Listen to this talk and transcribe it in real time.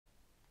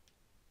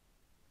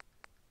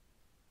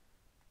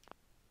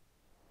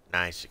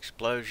Nice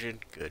explosion,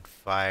 good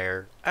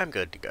fire. I'm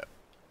good to go.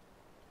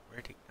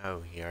 Where'd he?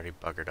 Oh, he already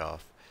buggered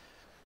off.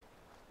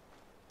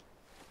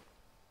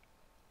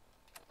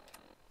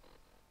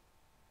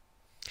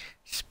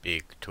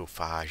 Speak to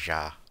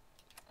Faja.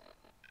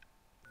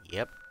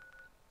 Yep.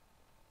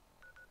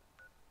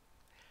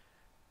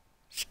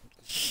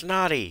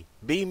 Snotty,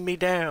 beam me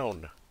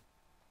down.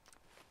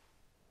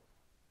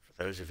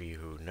 For those of you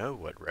who know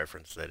what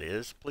reference that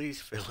is, please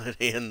fill it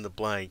in the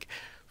blank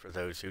for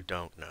those who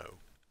don't know.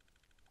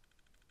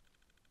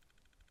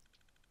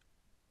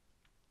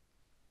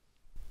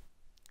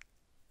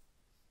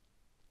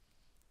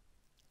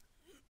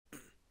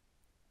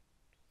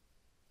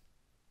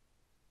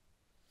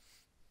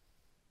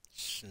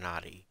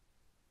 Snotty,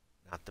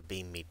 not the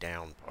beam me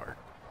down part.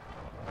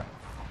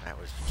 That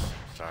was just some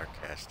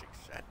sarcastic,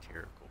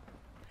 satirical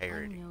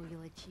parody. I know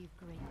you'll achieve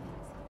great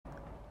things.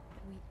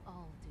 We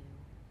all do.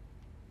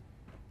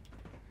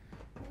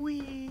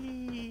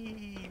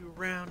 Whee!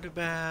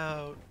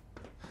 Roundabout.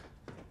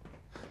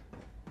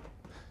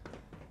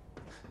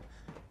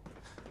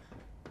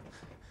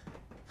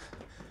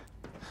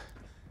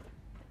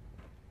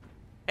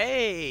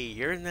 Hey,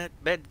 you're in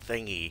that bed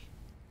thingy.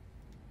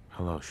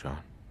 Hello, Sean.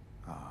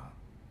 Ah,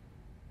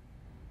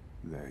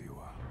 there you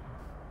are.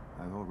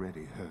 I've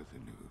already heard the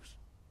news.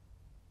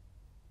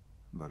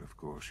 But of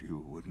course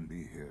you wouldn't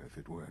be here if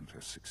it weren't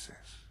a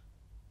success.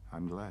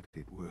 I'm glad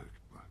it worked,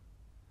 but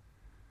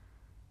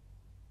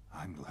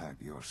I'm glad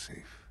you're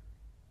safe.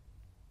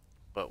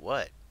 But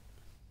what?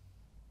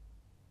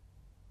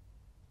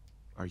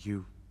 Are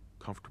you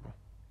comfortable?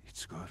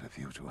 It's good of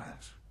you to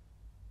ask.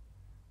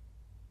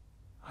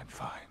 I'm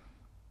fine.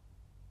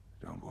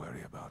 Don't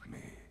worry about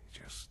me.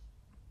 Just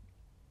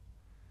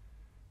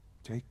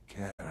take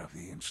care of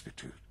the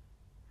Institute.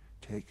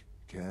 Take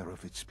care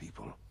of its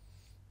people.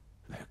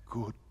 They're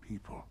good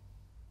people.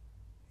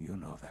 You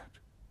know that.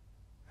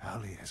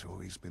 Allie has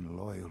always been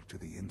loyal to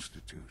the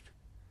Institute.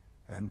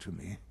 And to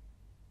me.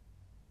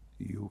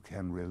 You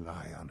can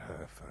rely on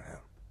her for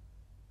help.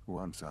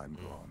 Once I'm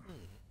gone,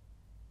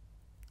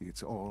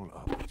 it's all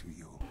up to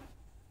you.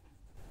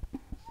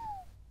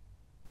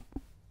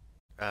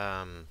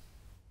 Are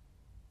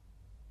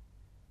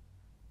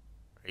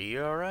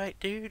you alright,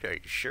 dude? Are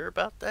you sure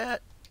about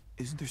that?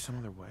 Isn't there some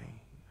other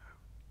way?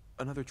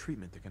 Another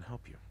treatment that can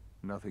help you?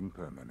 Nothing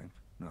permanent,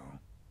 no.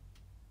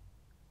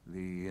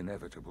 The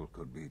inevitable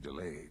could be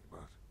delayed,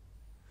 but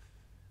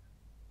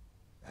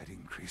at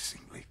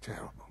increasingly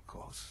terrible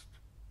cost,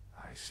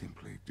 I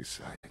simply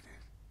decided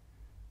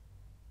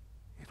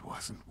it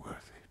wasn't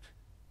worth it.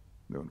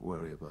 Don't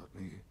worry about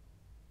me.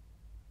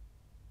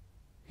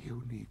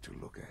 You need to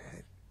look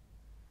ahead.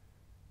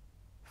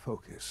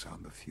 Focus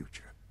on the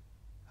future.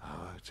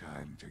 Our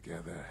time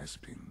together has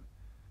been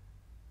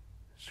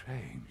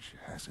strange,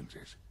 hasn't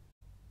it?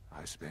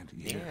 I spent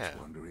years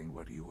wondering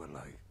what you were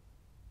like.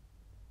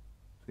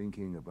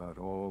 Thinking about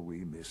all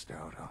we missed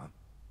out on.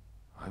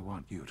 I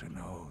want you to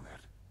know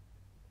that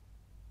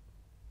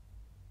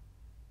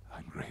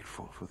I'm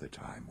grateful for the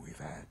time we've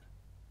had.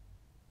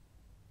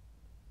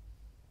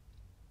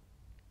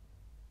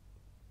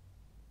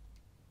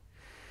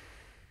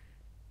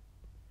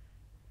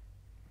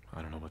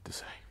 I don't know what to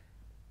say.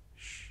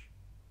 Shh.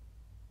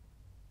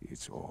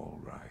 It's all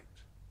right.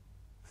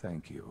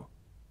 Thank you.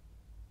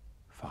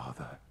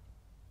 Father,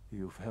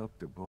 you've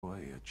helped a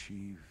boy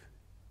achieve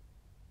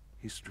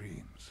his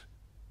dreams.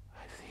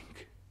 I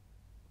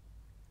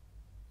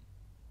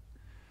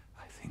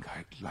think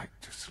I'd like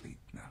to sleep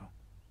now.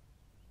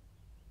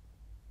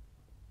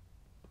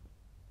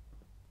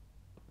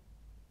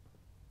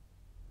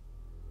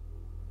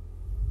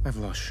 I've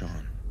lost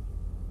Sean.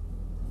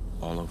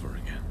 All over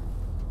again.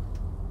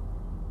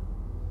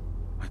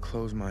 I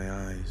close my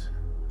eyes.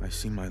 I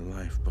see my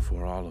life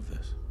before all of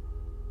this.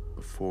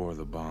 Before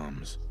the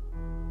bombs.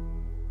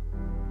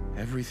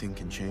 Everything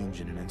can change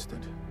in an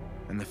instant.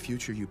 And the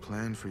future you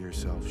plan for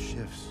yourself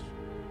shifts,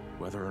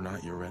 whether or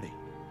not you're ready.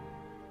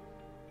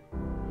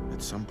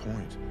 At some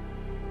point,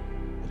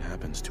 it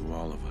happens to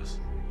all of us.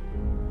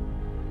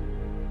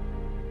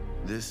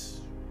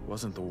 This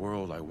wasn't the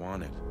world I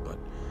wanted, but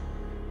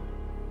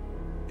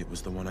it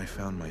was the one I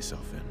found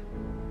myself in.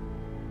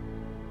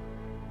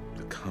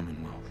 The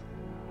Commonwealth.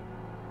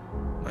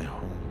 My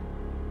home.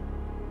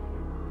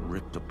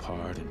 Ripped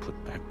apart and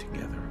put back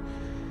together.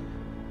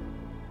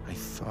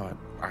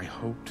 I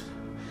hoped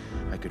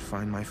I could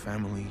find my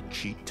family,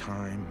 cheat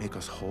time, make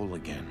us whole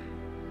again.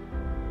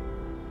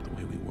 The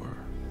way we were.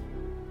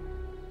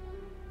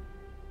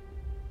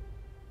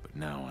 But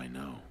now I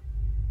know.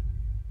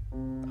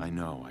 I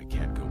know I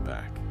can't go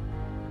back.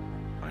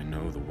 I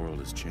know the world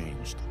has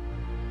changed.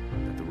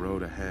 That the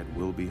road ahead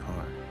will be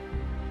hard.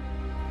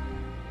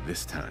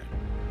 This time,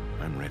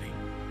 I'm ready.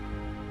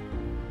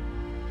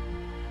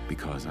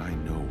 Because I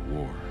know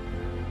war.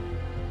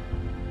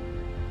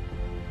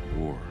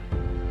 War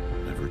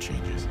never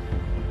changes.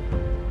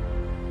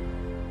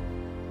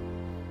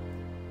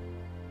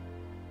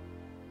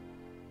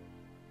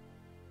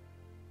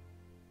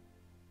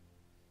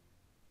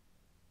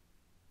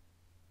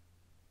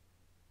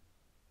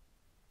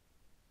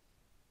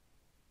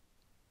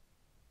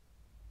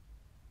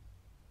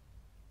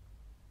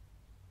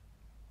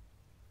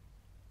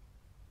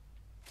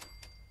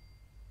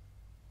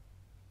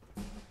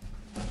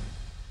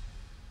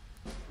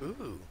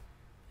 Ooh.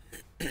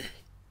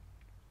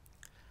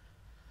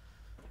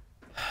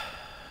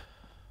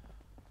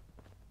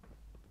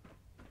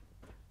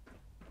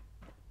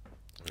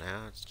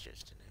 Now it's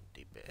just an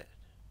empty bed.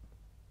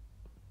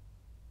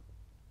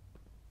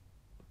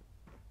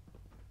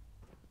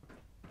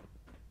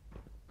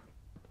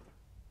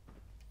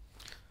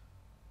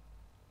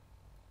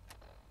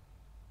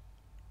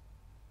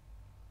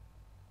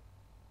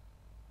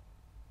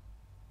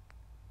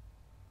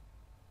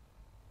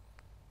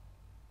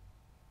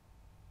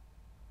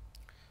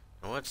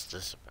 What's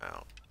this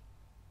about?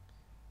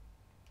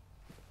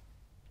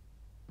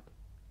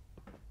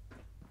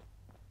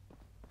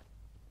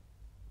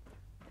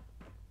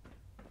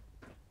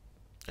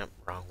 Yep,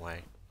 wrong way.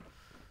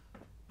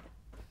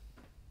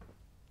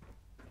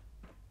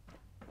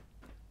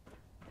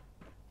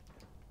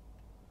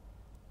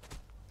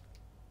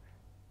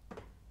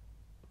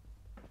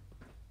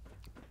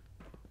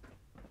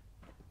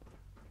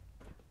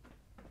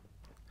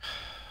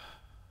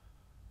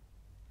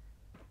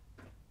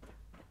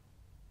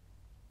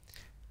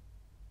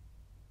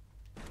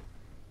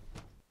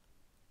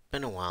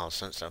 Been a while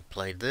since I've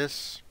played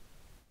this.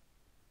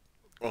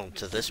 Well,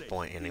 to this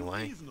point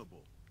anyway.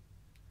 Reasonable.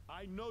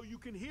 I know you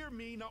can hear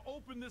me. Now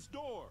open this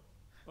door.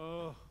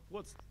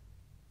 What's...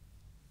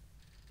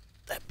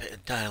 That bit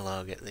of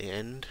dialogue at the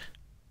end,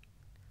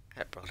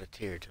 that brought a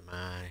tear to my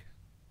eye.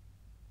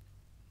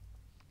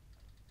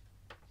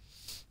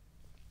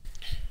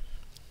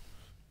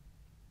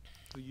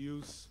 The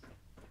use?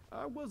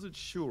 I wasn't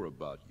sure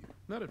about you.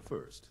 Not at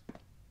first.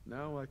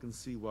 Now I can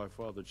see why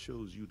Father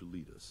chose you to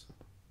lead us.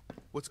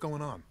 What's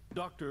going on?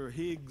 Dr.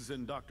 Higgs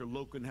and Dr.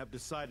 Loken have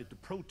decided to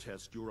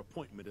protest your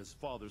appointment as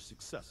Father's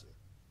successor.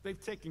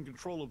 They've taken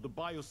control of the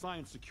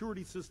bioscience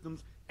security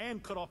systems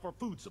and cut off our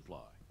food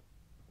supply.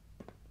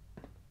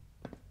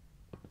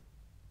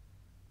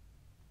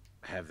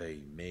 Have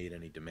they made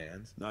any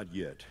demands? Not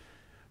yet,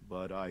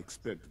 but I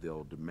expect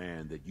they'll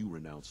demand that you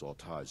renounce all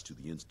ties to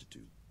the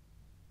Institute.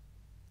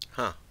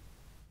 Huh.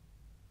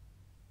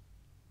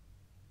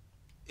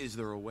 Is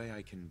there a way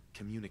I can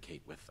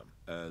communicate with them?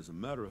 As a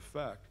matter of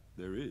fact,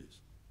 there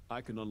is.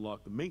 I can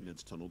unlock the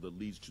maintenance tunnel that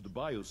leads to the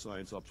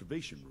bioscience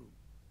observation room.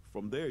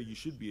 From there, you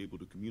should be able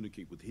to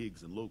communicate with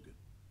Higgs and Logan.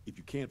 If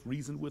you can't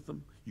reason with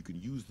them, you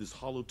can use this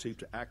holotape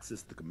to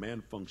access the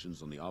command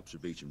functions on the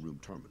observation room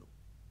terminal.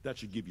 That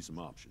should give you some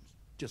options.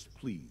 Just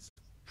please,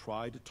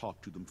 try to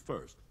talk to them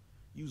first.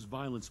 Use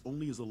violence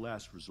only as a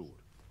last resort.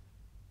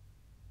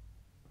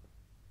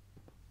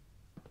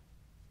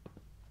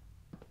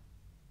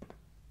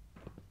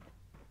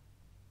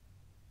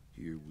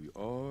 Here we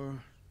are.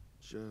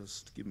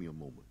 Just give me a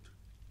moment.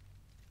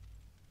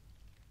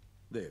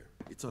 There,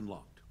 it's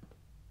unlocked.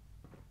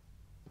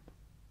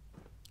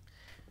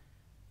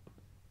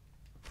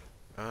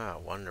 Ah,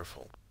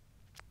 wonderful.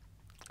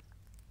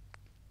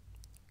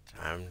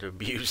 Time to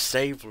abuse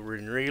save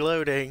when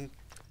reloading.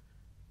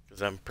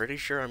 Because I'm pretty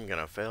sure I'm going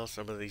to fail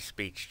some of these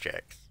speech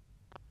checks.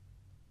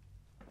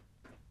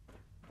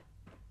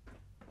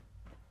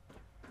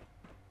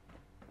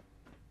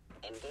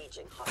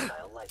 Engaging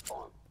hostile life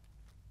form.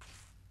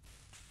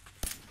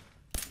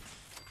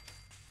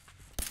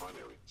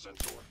 Primary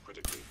sensor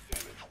critically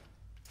damaged.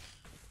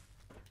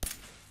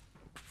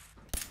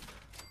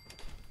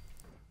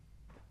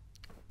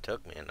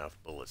 Took me enough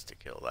bullets to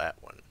kill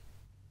that one.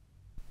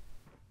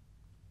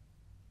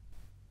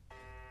 Oh,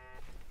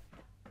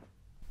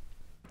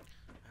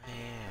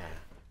 yeah.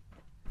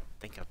 I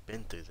think I've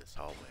been through this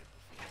hallway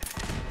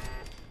before.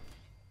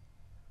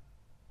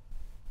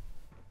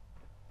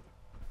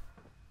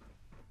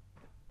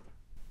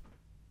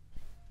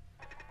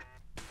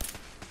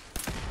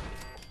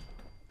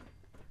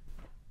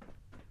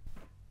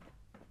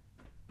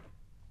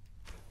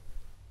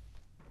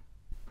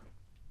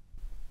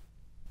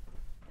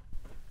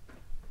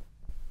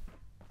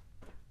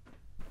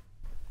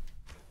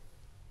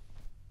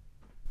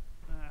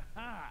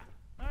 Aha!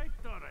 I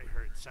thought I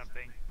heard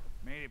something.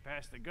 Made it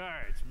past the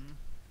guards,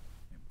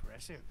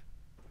 Impressive.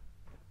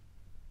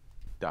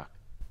 Doc.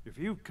 If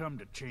you've come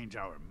to change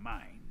our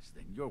minds,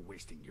 then you're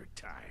wasting your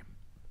time.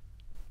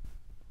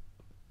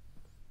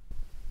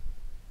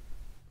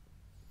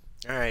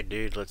 Alright,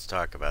 dude, let's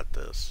talk about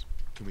this.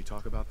 Can we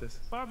talk about this?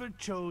 Father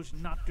chose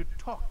not to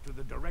talk to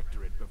the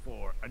Directorate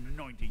before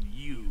anointing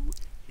you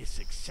his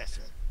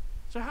successor.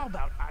 So how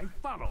about I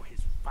follow his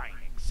fine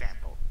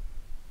example?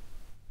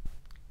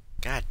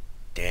 God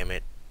damn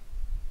it.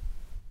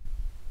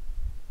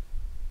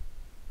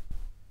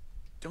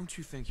 Don't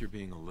you think you're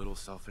being a little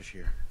selfish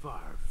here?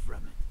 Far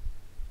from it.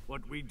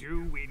 What we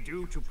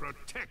do to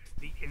protect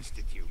the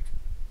Institute.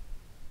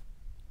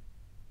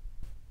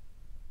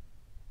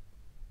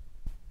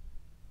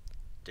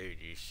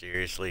 Dude, you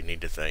seriously need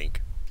to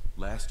think.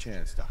 Last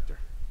chance, Doctor.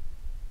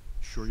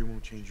 Sure you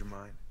won't change your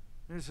mind?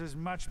 This is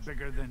much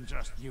bigger than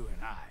just you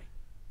and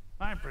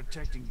I. I'm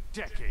protecting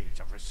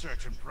decades of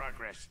research and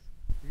progress.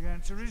 The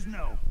answer is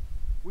no.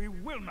 We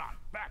will not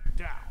back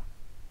down.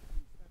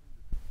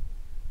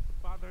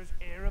 Father's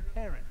heir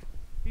apparent.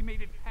 He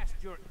made it past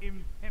your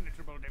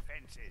impenetrable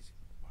defenses.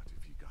 What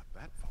if he got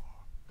that far?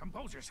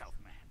 Compose yourself,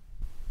 man.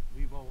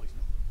 We've always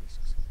known the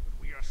risks, but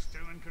we are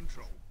still in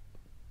control.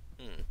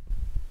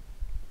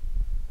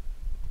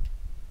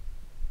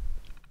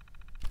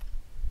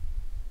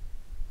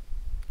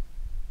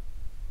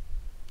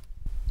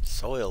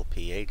 Soil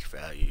pH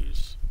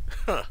values.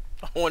 Huh.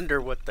 I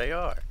wonder what they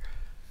are.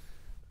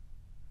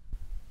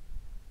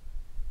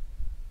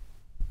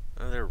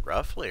 Well, they're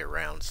roughly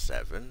around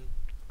 7.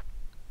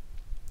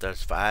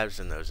 Those 5s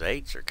and those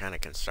 8s are kind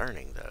of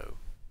concerning, though.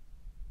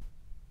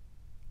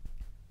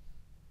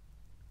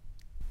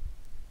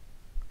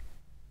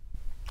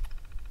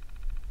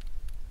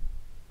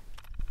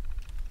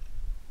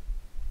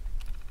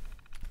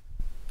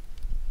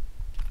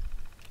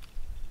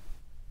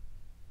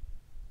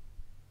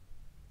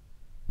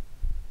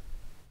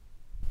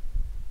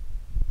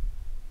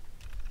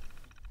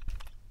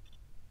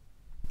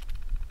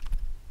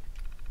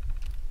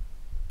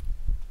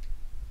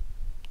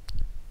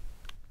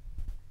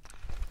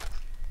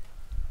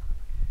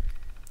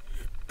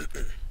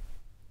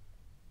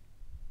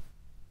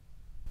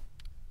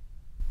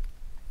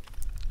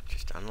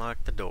 Just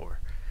unlock the door.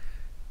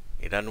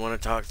 He doesn't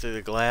want to talk through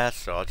the glass,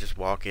 so I'll just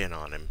walk in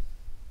on him.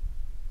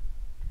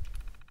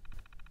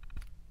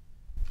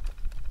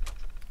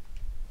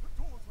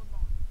 The doors are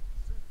locked.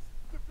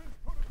 Defense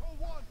Protocol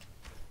 1.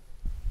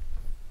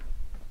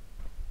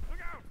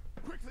 Look out!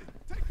 Quickly,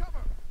 take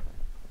cover!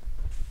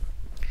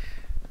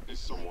 Is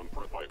someone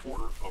present by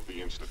order of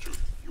the Institute?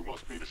 You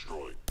must be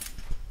destroyed.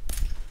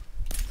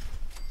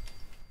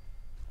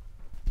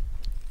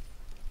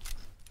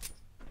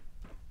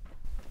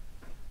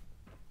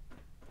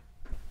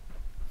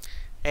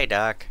 Hey,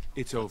 Doc.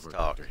 It's Let's over,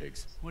 talk. Dr.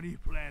 Higgs. What do you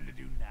plan to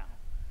do now?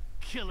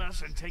 Kill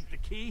us and take the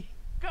key?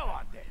 Go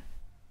on then.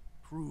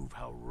 Prove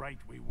how right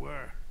we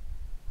were.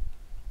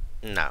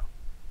 No.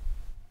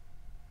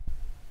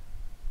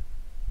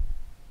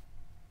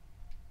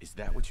 Is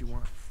that what you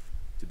want?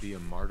 To be a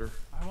martyr?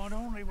 I want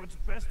only what's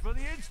best for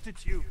the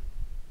Institute.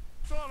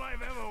 It's all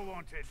I've ever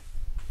wanted.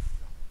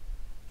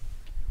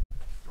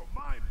 You're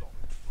mine, Lord.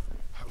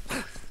 How dare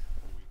you?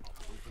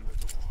 Open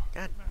the door.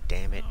 God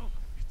damn it. No.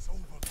 It's over,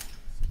 Lawrence.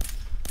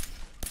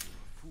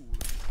 You're a fool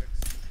if you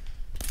text me.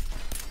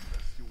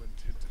 Unless you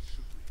intend to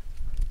shoot me.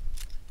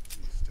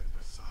 Please stand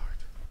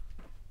aside.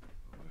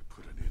 I want to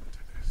put an end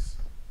to this.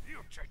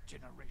 Future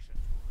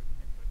generations will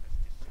remember this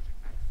decision,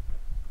 Max.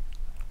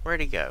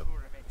 Where'd he go? Sure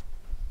of it.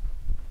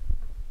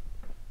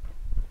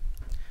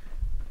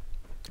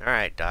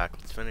 Alright, Doc.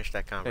 Let's finish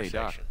that conversation.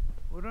 Doc.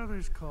 What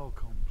others call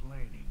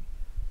complaining,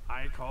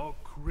 I call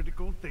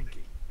critical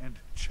thinking and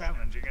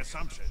challenging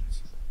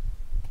assumptions.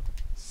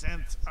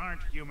 Synths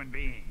aren't human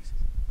beings,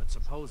 but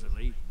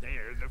supposedly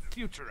they're the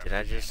future of Did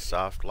I just humanity.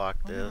 soft lock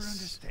I'll never this?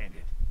 understand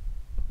it.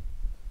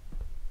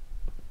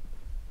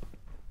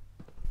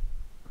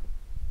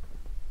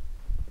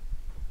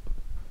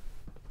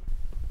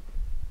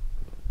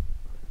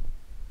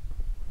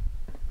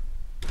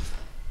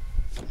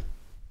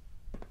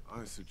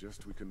 I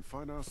suggest we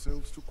confine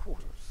ourselves to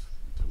quarters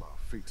until our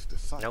fate's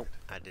decided. Nope,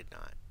 I did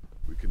not.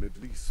 We can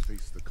at least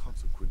face the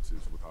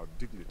consequences with our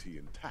dignity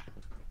intact.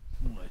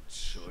 What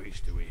choice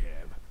do we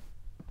have?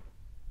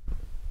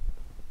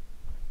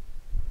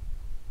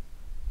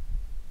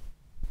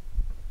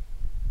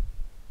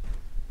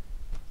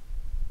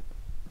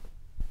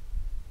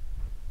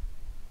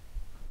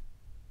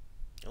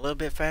 A little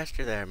bit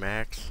faster there,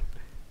 Max.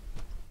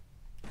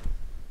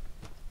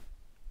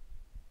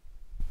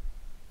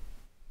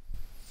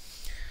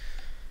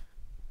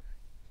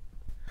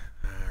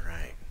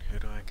 Alright, who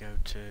do I go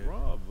to?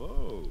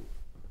 Bravo!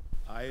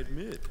 I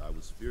admit I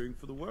was fearing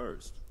for the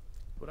worst,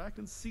 but I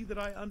can see that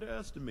I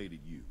underestimated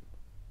you.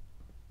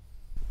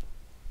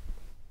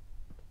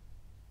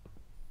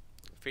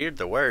 Feared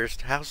the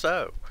worst? How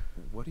so?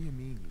 What do you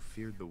mean you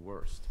feared the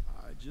worst?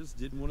 I just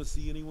didn't want to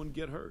see anyone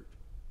get hurt.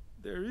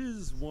 There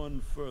is one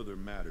further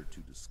matter to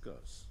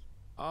discuss.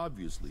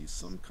 Obviously,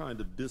 some kind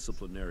of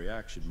disciplinary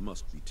action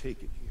must be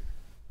taken here.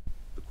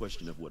 The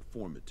question of what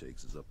form it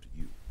takes is up to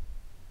you.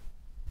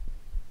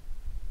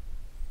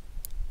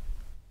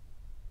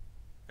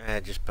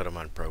 Just put them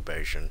on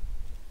probation.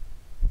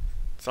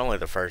 It's only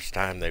the first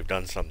time they've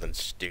done something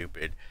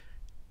stupid,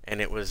 and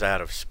it was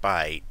out of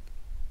spite.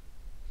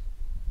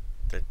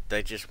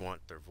 They just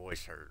want their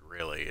voice heard,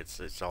 really.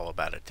 It's all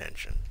about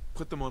attention.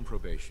 Put them on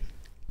probation.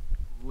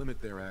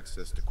 Limit their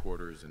access to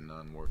quarters and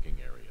non-working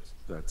areas.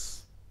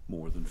 That's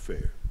more than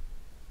fair.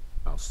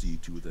 I'll see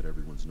to it that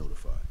everyone's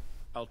notified.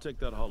 I'll take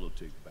that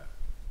holotape back.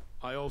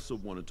 I also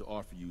wanted to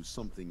offer you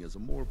something as a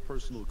more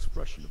personal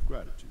expression of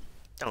gratitude.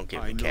 Don't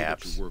give I me know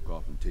caps. that your work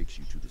often takes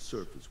you to the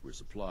surface where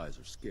supplies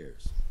are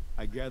scarce.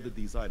 I gathered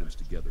these items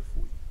together for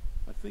you.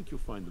 I think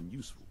you'll find them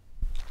useful.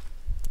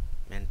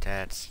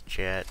 Mentats,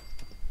 Chet.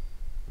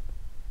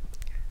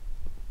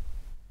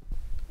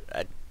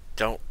 I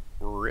don't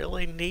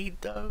really need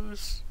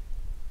those,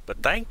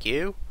 but thank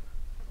you.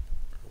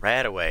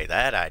 Radaway,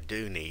 that I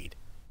do need.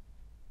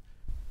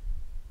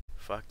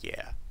 Fuck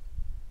yeah.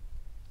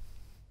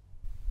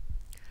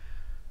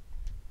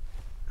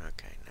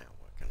 Okay, now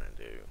what can I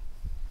do?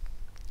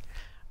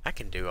 I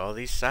can do all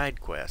these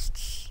side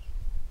quests.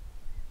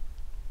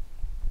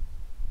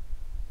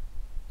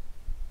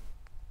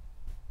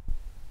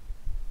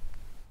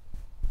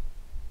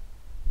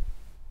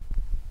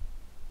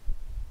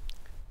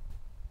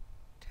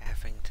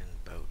 Taffington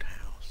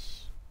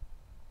Boathouse.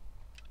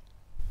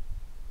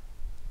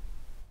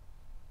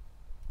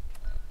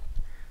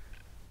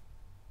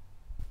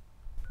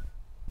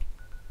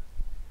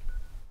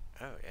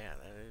 Oh yeah,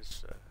 that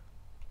is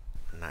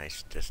a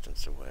nice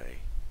distance away.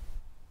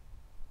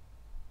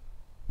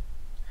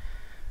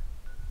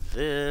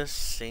 This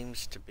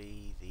seems to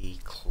be the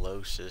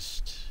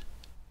closest,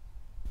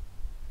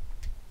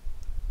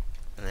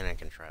 and then I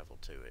can travel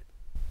to it.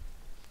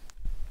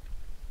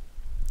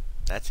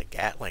 That's a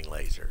Gatling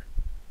laser.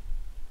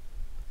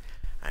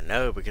 I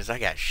know, because I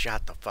got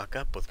shot the fuck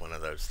up with one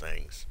of those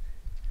things.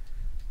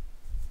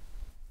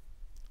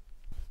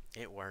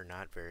 It were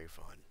not very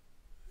fun.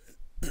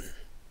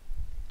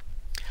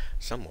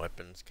 Some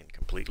weapons can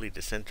completely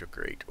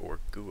disintegrate or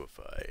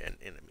gooify an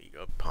enemy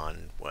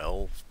upon,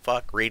 well,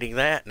 fuck reading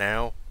that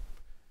now.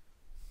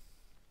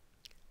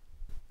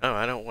 Oh,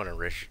 I don't want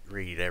to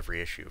read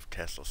every issue of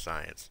Tesla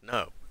Science.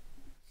 No.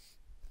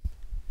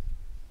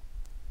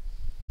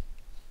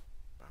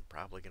 I'm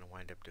probably going to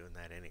wind up doing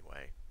that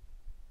anyway.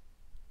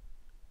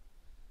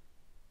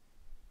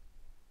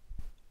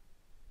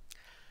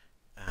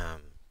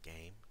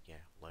 Game, yeah,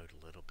 load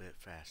a little bit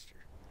faster.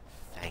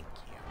 Thank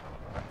you.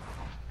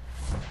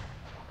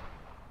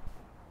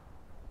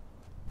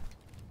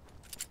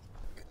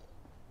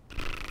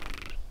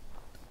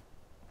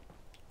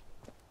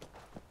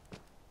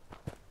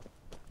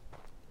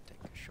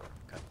 Take a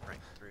shortcut right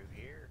through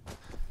here.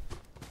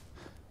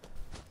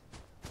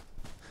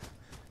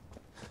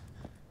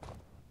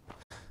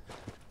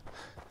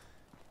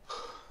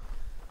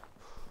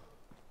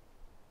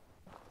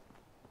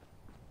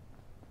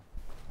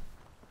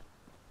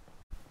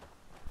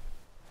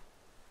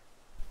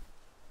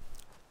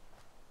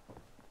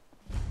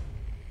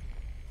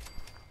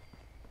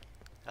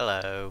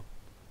 Hello.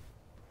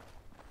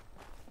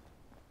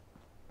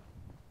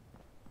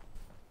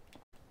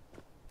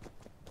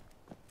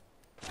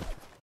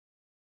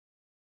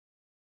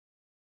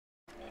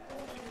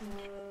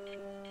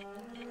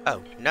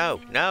 Oh,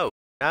 no, no,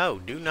 no,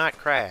 do not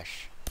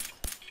crash.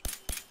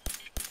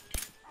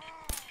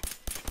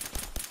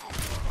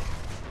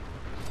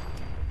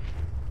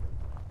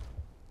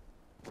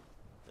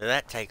 Did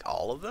that take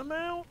all of them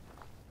out?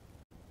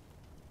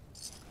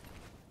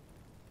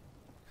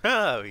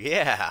 Oh,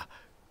 yeah.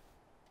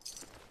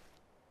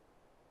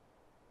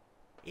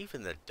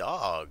 Even the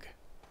dog.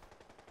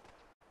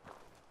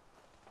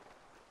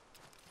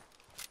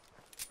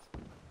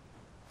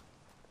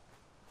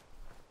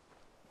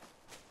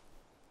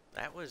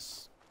 That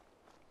was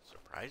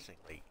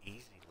surprisingly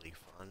easily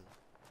fun.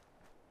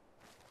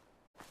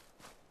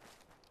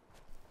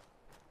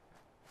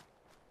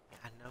 Yeah,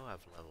 I know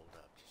I've leveled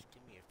up. Just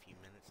give me a few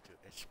minutes to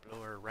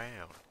explore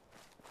around.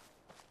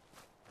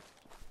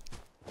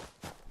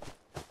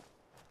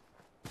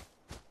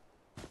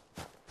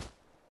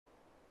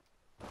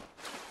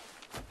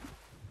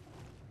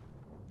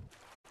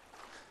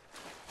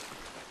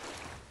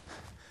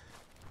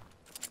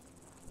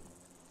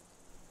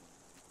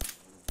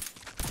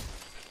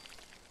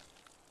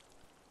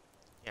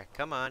 Yeah,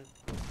 come on.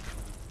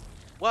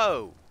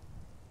 Whoa!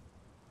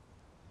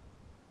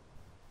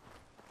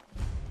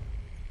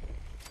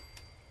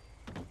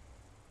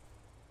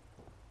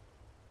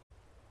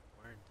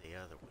 Where'd the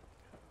other one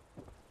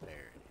go?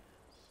 There it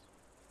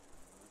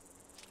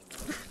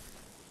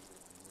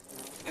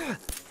is.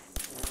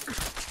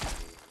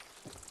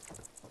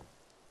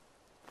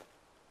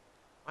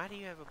 Why do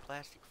you have a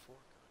plastic fork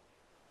on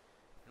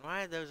you? And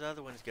why did those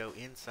other ones go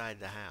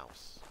inside the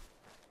house?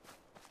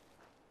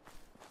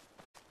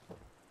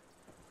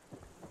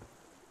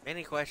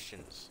 Many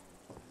questions.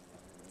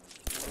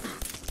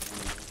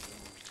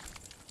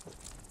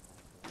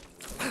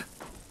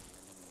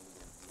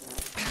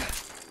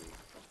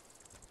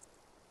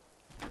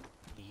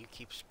 You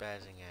keep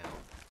spazzing out.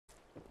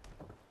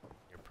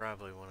 You're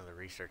probably one of the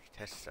research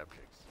test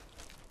subjects.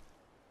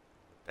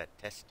 With that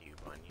test tube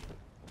on you.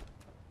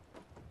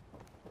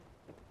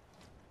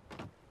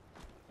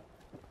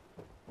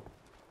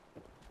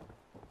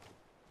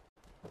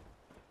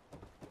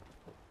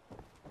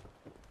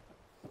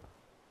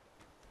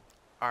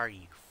 Are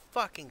you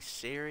fucking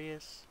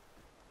serious?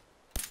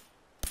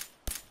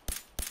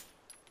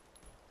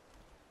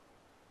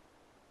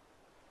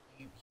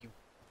 You...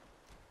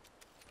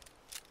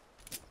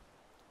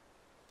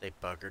 They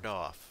buggered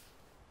off.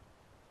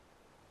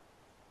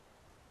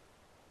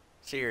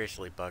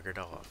 Seriously buggered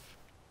off.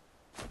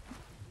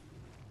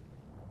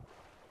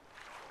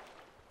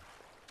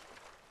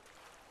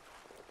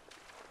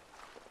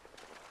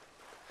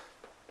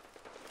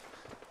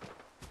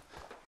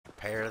 A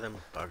pair of them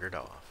buggered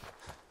off.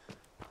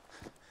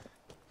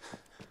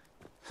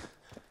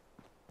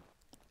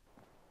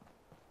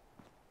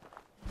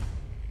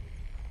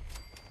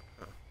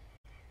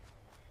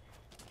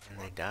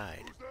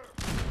 Died.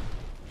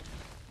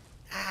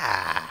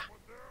 Ah!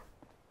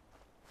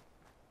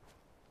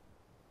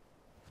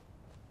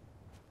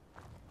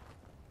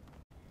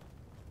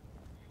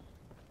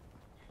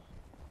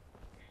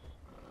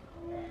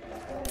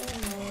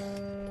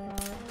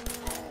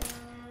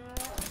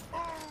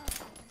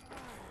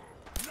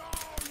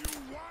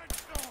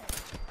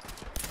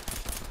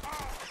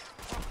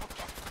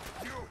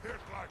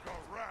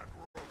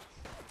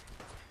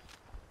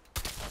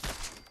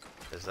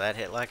 Does that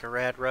hit like a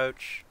rad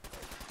roach?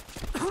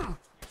 Come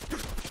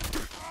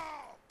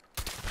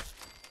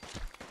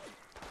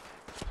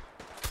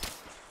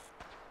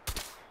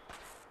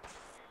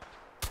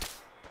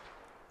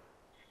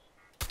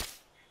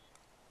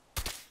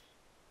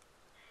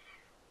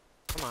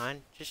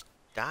on, just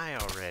die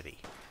already.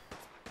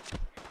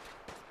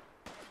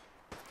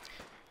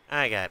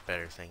 I got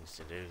better things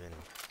to do than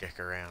dick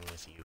around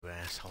with you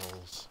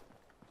assholes.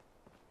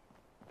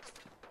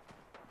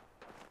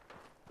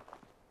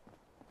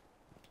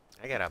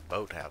 I got a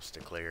boathouse to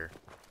clear.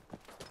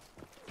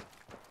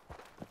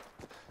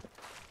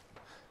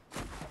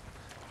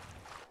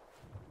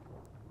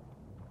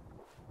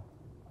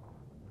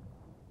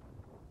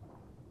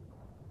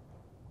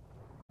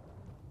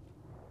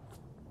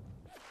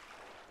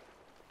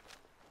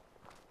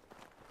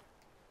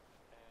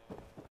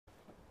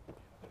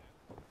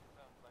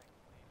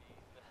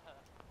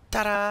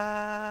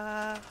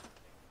 Ta-da!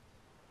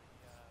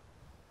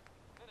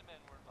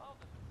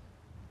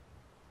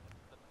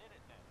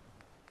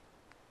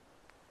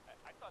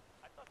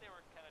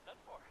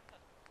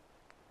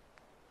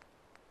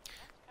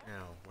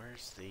 Now,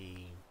 where's the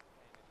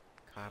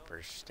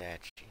copper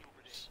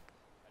statues?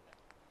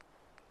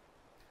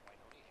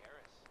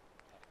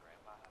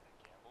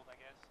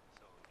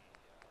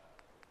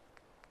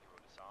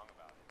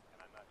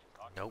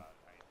 Nope.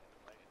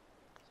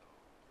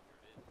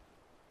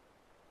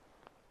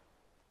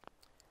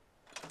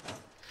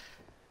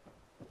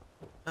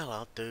 Well,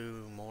 I'll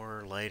do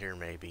more later,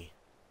 maybe.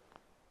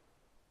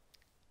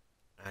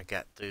 I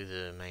got through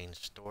the main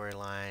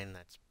storyline.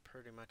 That's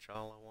pretty much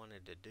all I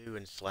wanted to do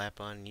and slap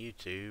on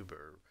YouTube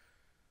or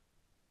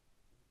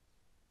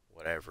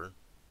whatever.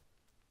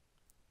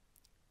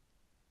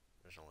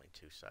 There's only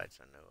two sites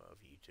I know of,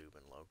 YouTube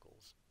and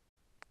Locals.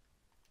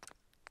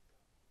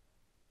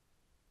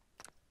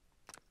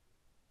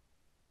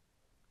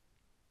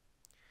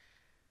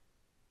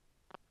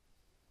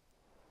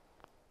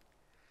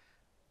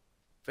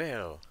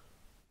 Well,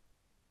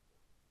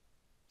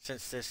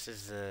 since this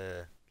is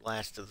the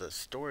last of the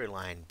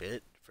storyline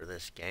bit for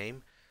this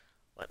game,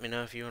 let me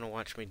know if you want to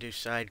watch me do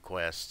side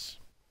quests.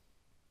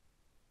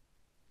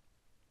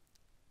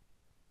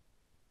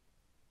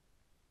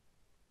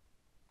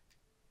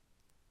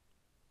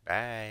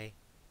 Bye.